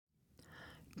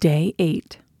Day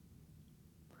 8,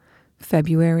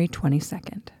 February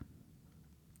 22nd.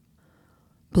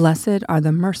 Blessed are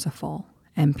the merciful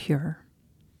and pure.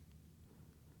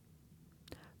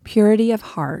 Purity of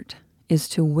heart is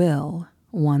to will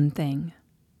one thing.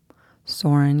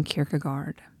 Soren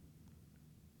Kierkegaard.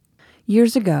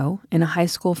 Years ago, in a high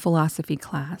school philosophy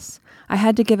class, I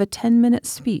had to give a 10-minute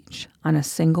speech on a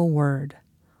single word,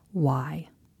 why.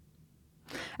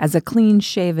 As a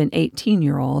clean-shaven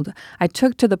 18-year-old, I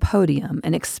took to the podium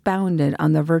and expounded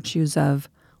on the virtues of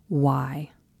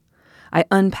why. I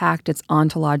unpacked its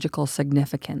ontological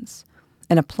significance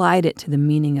and applied it to the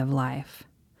meaning of life.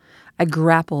 I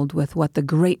grappled with what the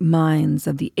great minds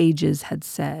of the ages had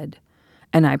said,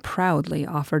 and I proudly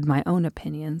offered my own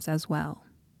opinions as well.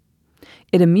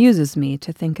 It amuses me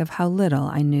to think of how little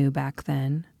I knew back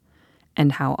then,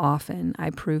 and how often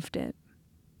I proved it.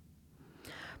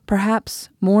 Perhaps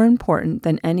more important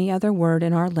than any other word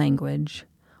in our language,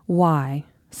 why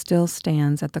still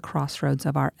stands at the crossroads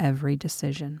of our every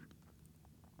decision.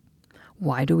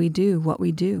 Why do we do what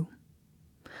we do?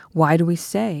 Why do we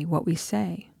say what we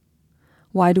say?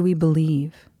 Why do we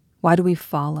believe? Why do we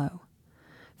follow?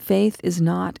 Faith is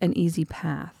not an easy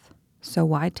path, so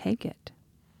why take it?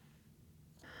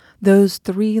 Those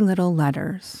three little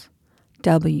letters,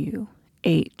 W,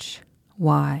 H,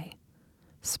 Y,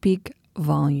 speak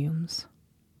volumes.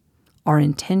 Our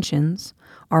intentions,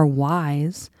 our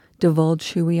whys,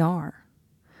 divulge who we are.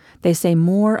 They say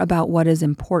more about what is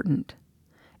important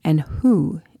and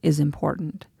who is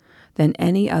important than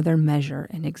any other measure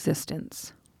in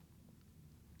existence.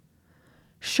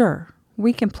 Sure,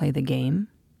 we can play the game.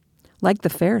 Like the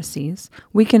Pharisees,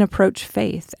 we can approach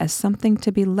faith as something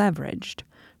to be leveraged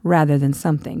rather than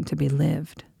something to be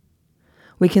lived.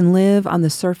 We can live on the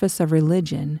surface of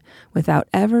religion without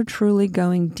ever truly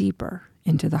going deeper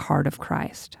into the heart of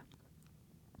Christ.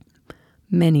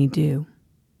 Many do.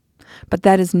 But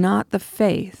that is not the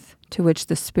faith to which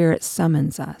the Spirit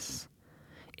summons us.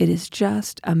 It is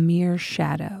just a mere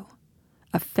shadow,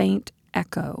 a faint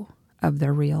echo of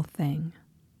the real thing.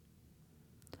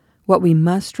 What we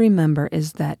must remember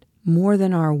is that more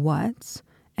than our whats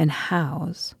and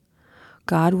hows,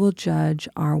 God will judge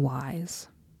our whys.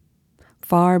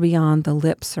 Far beyond the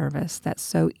lip service that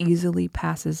so easily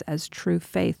passes as true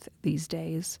faith these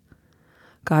days,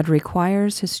 God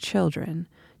requires His children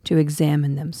to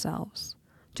examine themselves,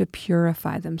 to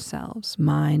purify themselves,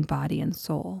 mind, body, and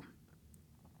soul.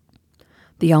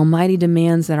 The Almighty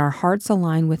demands that our hearts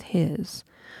align with His,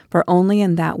 for only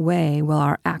in that way will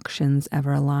our actions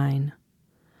ever align.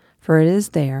 For it is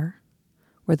there,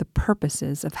 where the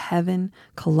purposes of heaven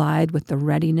collide with the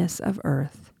readiness of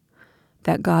earth,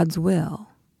 that God's will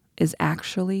is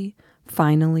actually,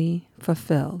 finally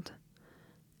fulfilled,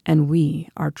 and we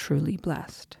are truly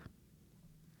blessed.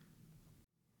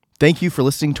 Thank you for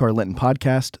listening to our Lenten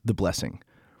podcast, The Blessing.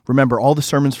 Remember, all the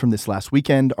sermons from this last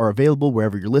weekend are available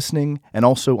wherever you're listening and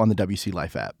also on the WC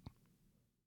Life app.